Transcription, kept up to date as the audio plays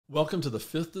Welcome to the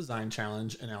fifth design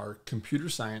challenge in our computer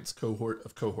science cohort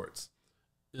of cohorts.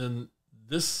 In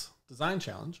this design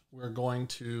challenge, we're going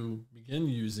to begin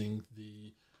using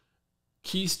the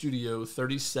KeyStudio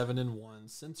 37-in-1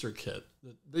 sensor kit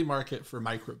that they market for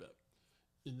microbit.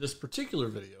 In this particular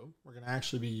video, we're going to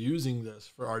actually be using this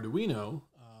for Arduino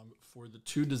for the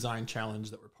two design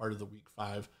challenge that were part of the week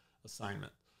 5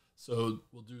 assignment. So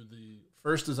we'll do the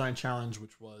first design challenge,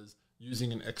 which was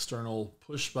using an external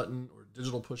push button or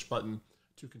digital push button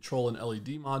to control an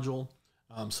LED module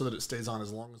so that it stays on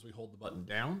as long as we hold the button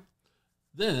down.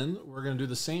 Then we're going to do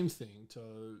the same thing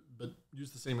but use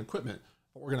the same equipment,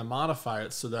 but we're going to modify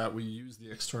it so that we use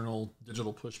the external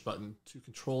digital push button to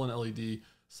control an LED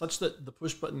such that the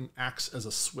push button acts as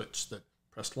a switch that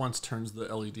pressed once turns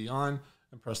the LED on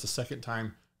and pressed a second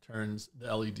time turns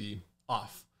the LED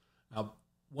off. Now,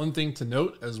 one thing to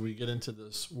note as we get into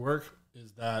this work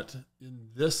is that in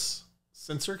this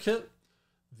sensor kit,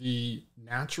 the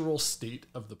natural state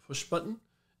of the push button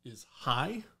is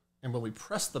high, and when we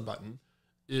press the button,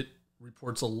 it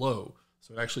reports a low.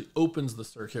 So it actually opens the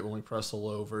circuit when we press a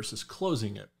low versus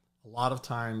closing it. A lot of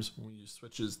times when we use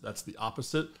switches, that's the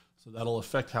opposite, so that'll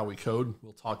affect how we code.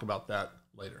 We'll talk about that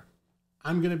later.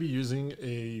 I'm going to be using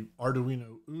a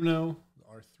Arduino Uno, the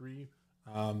R3,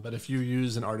 but if you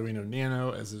use an Arduino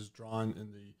Nano, as is drawn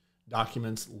in the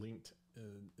documents linked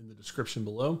in the description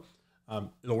below,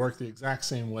 it'll work the exact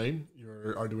same way.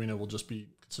 Your Arduino will just be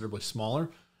considerably smaller,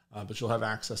 but you'll have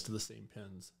access to the same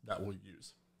pins that we'll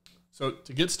use. So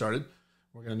to get started,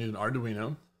 we're going to need an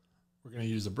Arduino. We're going to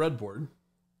use a breadboard.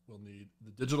 We'll need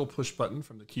the digital push button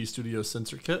from the KeyStudio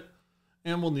sensor kit,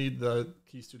 and we'll need the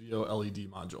KeyStudio LED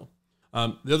module.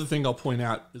 The other thing I'll point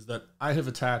out is that I have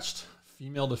attached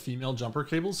female to female jumper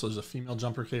cables. So there's a female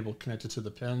jumper cable connected to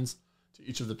the pins, to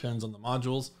each of the pins on the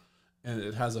modules, and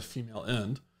it has a female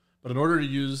end. But in order to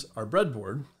use our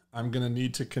breadboard, I'm going to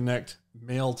need to connect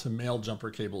male to male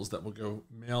jumper cables that will go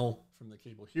male from the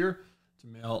cable here to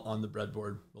male on the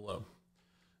breadboard below.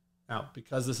 Now,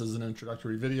 because this is an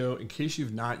introductory video, in case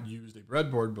you've not used a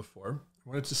breadboard before, I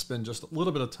wanted to spend just a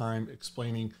little bit of time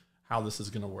explaining how this is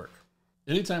going to work.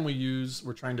 Anytime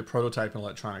we're trying to prototype in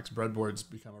electronics, breadboards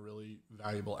become a really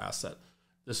valuable asset.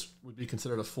 This would be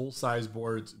considered a full-size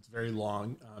board. It's very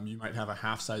long. You might have a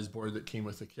half-size board that came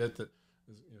with the kit that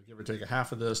is, give or take a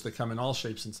half of this. They come in all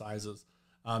shapes and sizes.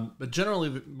 But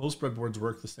generally, most breadboards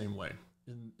work the same way.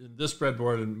 In this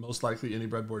breadboard, and most likely any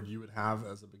breadboard you would have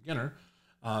as a beginner,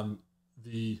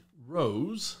 the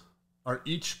rows are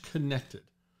each connected.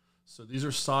 So these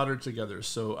are soldered together.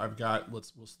 So I've got,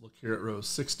 let's look here at row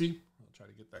 60. I'll try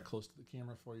to get that close to the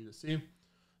camera for you to see.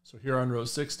 So here on row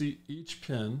 60, each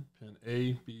pin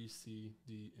A, B, C,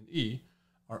 D, and E,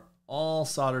 are all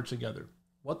soldered together.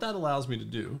 What that allows me to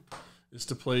do is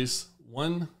to place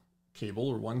one cable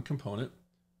or one component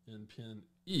in pin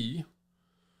E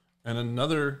and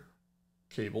another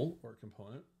cable or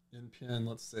component in pin,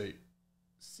 let's say,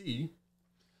 C.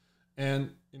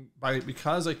 And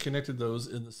because I connected those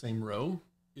in the same row,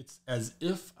 it's as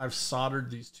if I've soldered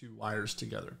these two wires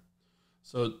together.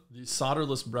 So these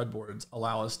solderless breadboards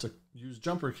allow us to use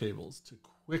jumper cables to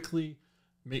quickly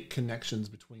make connections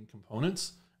between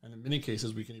components. And in many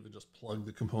cases, we can even just plug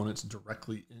the components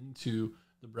directly into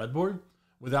the breadboard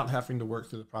without having to work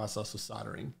through the process of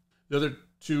soldering. The other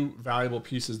two valuable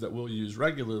pieces that we'll use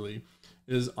regularly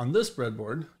is on this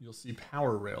breadboard, you'll see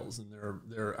power rails, and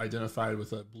they're identified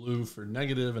with a blue for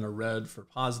negative and a red for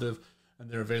positive,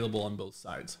 and they're available on both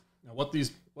sides. Now what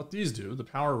these do, the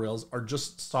power rails, are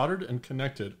just soldered and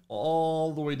connected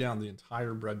all the way down the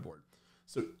entire breadboard.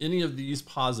 So any of these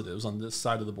positives on this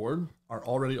side of the board are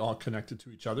already all connected to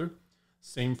each other.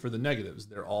 Same for the negatives.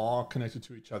 They're all connected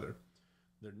to each other.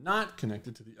 They're not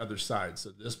connected to the other side. So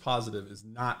this positive is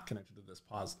not connected to this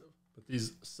positive. But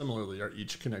these similarly are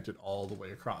each connected all the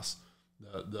way across.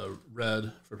 The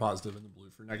red for positive and the blue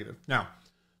for negative. Now,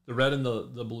 the red and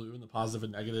the blue and the positive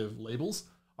and negative labels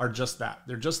are just that.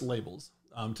 They're just labels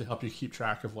to help you keep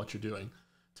track of what you're doing.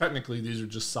 Technically, these are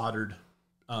just soldered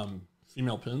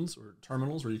female pins or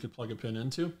terminals where you could plug a pin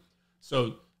into.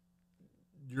 So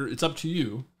it's up to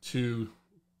you to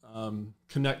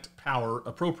connect power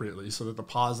appropriately so that the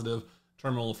positive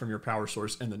terminal from your power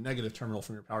source and the negative terminal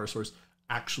from your power source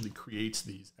actually creates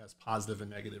these as positive and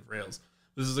negative rails.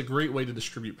 This is a great way to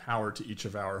distribute power to each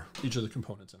of the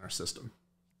components in our system.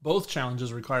 Both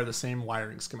challenges require the same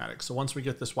wiring schematic. So once we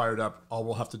get this wired up, all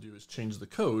we'll have to do is change the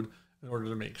code in order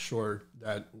to make sure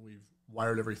that we've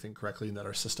wired everything correctly and that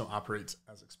our system operates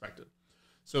as expected.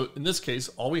 So in this case,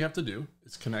 all we have to do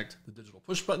is connect the digital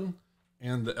push button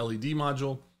and the LED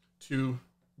module to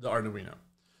the Arduino.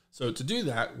 So to do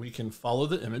that, we can follow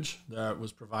the image that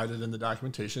was provided in the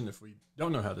documentation if we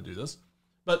don't know how to do this.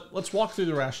 But let's walk through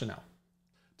the rationale.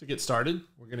 To get started,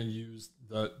 we're going to use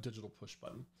the digital push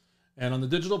button. And on the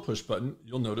digital push button,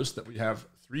 you'll notice that we have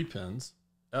 3 pins,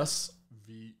 S,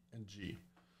 V, and G.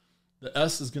 The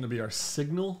S is going to be our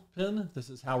signal pin. This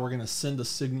is how we're going to send a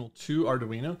signal to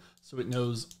Arduino, so it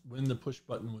knows when the push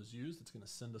button was used. It's going to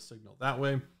send a signal that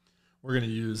way. We're going to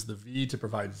use the V to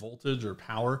provide voltage or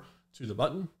power to the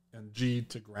button, and G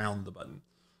to ground the button.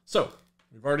 So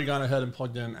we've already gone ahead and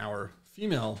plugged in our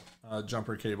female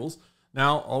jumper cables.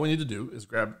 Now all we need to do is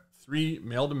grab 3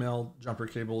 male-to-male jumper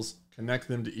cables, connect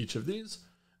them to each of these,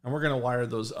 and we're going to wire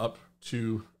those up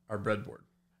to our breadboard.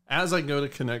 As I go to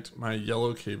connect my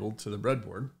yellow cable to the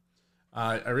breadboard,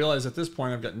 I realize at this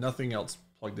point I've got nothing else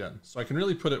plugged in. So I can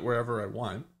really put it wherever I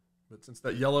want, but since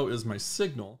that yellow is my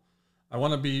signal, I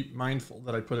want to be mindful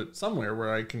that I put it somewhere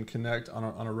where I can connect on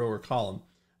a row or column.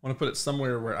 I want to put it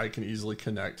somewhere where I can easily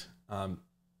connect the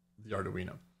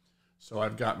Arduino. So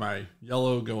I've got my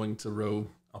yellow going to row,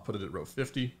 I'll put it at row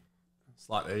 50,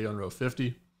 slot A on row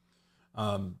 50.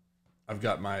 I've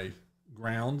got my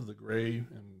ground, the gray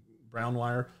and brown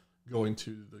wire, going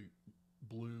to the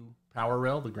blue power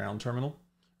rail, the ground terminal,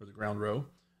 or the ground row.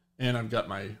 And I've got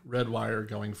my red wire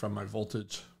going from my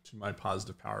voltage to my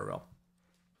positive power rail.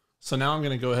 So now I'm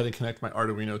going to go ahead and connect my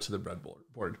Arduino to the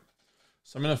breadboard.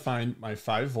 So I'm going to find my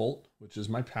 5 volt, which is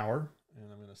my power,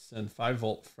 and I'm going to send 5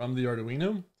 volt from the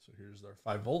Arduino. So here's our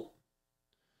 5 volt.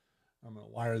 I'm going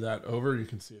to wire that over. You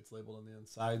can see it's labeled on the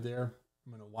inside there.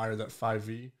 I'm going to wire that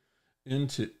 5V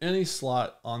into any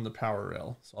slot on the power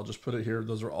rail. So I'll just put it here.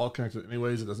 Those are all connected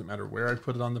anyways. It doesn't matter where I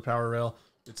put it on the power rail.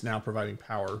 It's now providing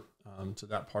power to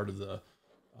that part of the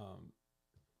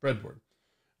breadboard.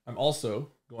 I'm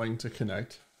also going to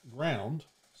connect ground.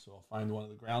 So I'll find one of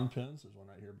the ground pins. There's one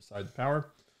right here beside the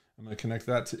power. I'm going to connect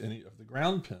that to any of the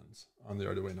ground pins on the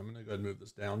Arduino. I'm going to go ahead and move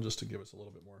this down just to give us a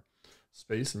little bit more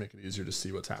space and make it easier to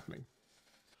see what's happening.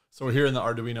 So we're here in the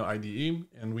Arduino IDE,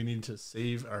 and we need to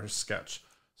save our sketch.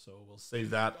 So we'll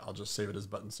save that. I'll just save it as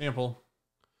button sample,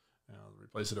 and I'll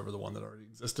replace it over the one that already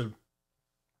existed.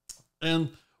 And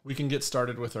we can get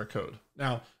started with our code.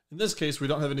 Now, in this case, we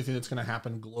don't have anything that's going to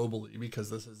happen globally because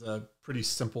this is a pretty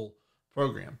simple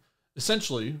program.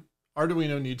 Essentially,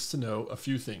 Arduino needs to know a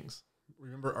few things.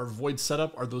 Remember, our void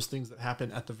setup are those things that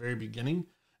happen at the very beginning,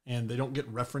 and they don't get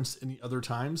referenced any other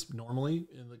times normally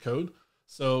in the code.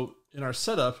 So in our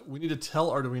setup, we need to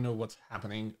tell Arduino what's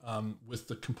happening with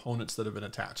the components that have been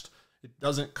attached. It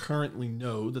doesn't currently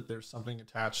know that there's something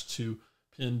attached to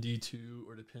pin D2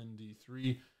 or to pin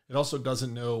D3. It also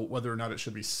doesn't know whether or not it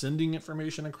should be sending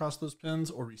information across those pins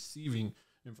or receiving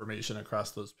information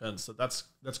across those pins. So that's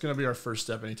going to be our first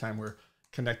step anytime we're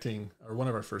connecting, or one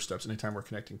of our first steps anytime we're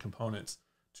connecting components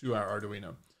to our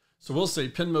Arduino. So we'll say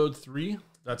pin mode 3,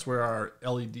 that's where our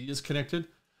LED is connected.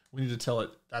 We need to tell it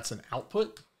that's an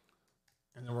output.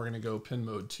 And then we're going to go pin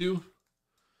mode 2,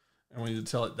 and we need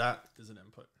to tell it that is an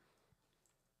input.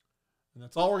 And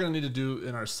that's all we're going to need to do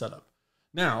in our setup.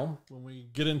 Now, when we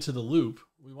get into the loop,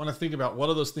 we want to think about what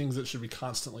are those things that should be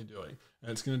constantly doing.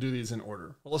 And it's going to do these in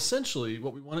order. Well, essentially,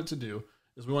 what we want it to do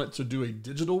is we want it to do a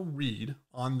digital read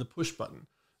on the push button.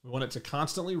 We want it to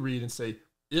constantly read and say,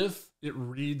 if it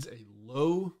reads a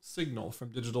low signal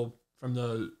from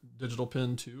the digital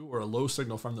pin 2 or a low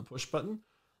signal from the push button,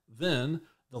 then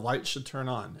the light should turn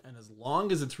on. And as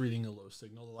long as it's reading a low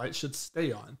signal, the light should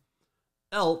stay on.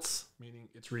 Else, meaning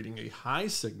it's reading a high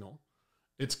signal,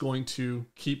 it's going to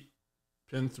keep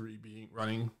pin 3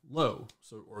 running low,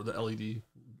 or the LED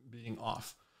being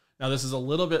off. Now, this is a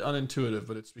little bit unintuitive,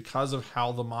 but it's because of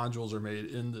how the modules are made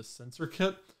in this sensor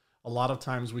kit. A lot of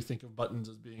times we think of buttons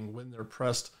as being, when they're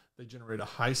pressed, they generate a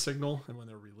high signal, and when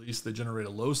they're released, they generate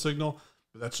a low signal.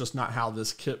 But that's just not how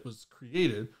this kit was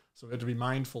created. So we have to be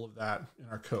mindful of that in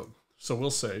our code. So we'll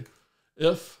say,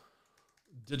 if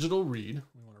digital read,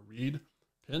 we want to read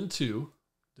pin 2,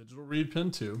 digital read pin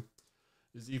 2,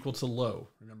 is equal to low.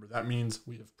 Remember, that means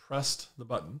we have pressed the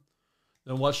button.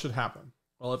 Then what should happen?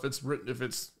 Well, if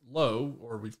it's low,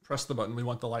 or we've pressed the button, we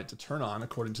want the light to turn on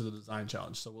according to the design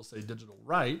challenge. So we'll say digital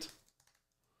write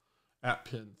at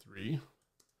pin 3, and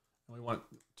we want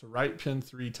to write pin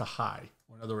 3 to high,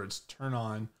 or in other words, turn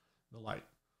on the light.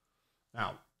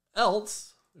 Now,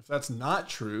 else, if that's not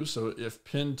true, so if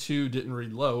pin 2 didn't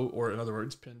read low, or in other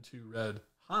words, pin 2 read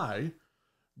high,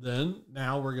 then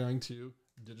now we're going to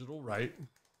digital write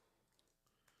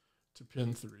to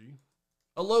pin 3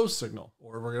 a low signal,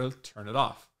 or we're going to turn it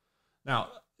off. Now,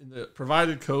 in the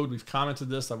provided code, we've commented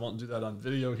this. I won't do that on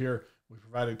video here. We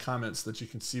provided comments that you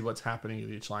can see what's happening at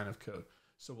each line of code.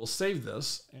 So we'll save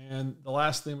this. And the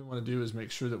last thing we want to do is make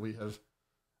sure that we have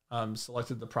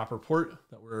selected the proper port,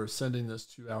 that we're sending this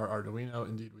to our Arduino.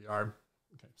 Indeed we are.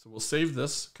 Okay, so we'll save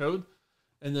this code,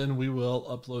 and then we will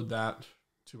upload that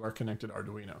to our connected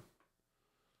Arduino.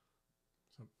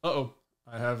 So,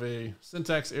 I have a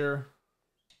syntax error.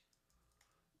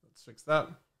 Let's fix that.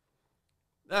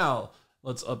 Now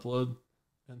let's upload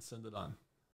and send it on.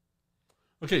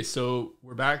 Okay, so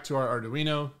we're back to our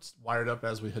Arduino. It's wired up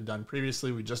as we had done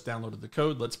previously. We just downloaded the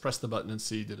code. Let's press the button and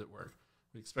see, did it work?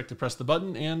 We expect to press the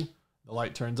button and the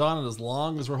light turns on, and as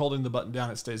long as we're holding the button down,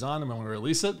 it stays on, and when we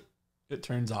release it, it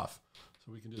turns off.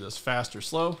 So we can do this fast or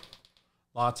slow,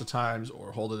 lots of times,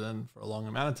 or hold it in for a long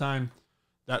amount of time.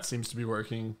 That seems to be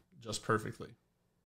working just perfectly.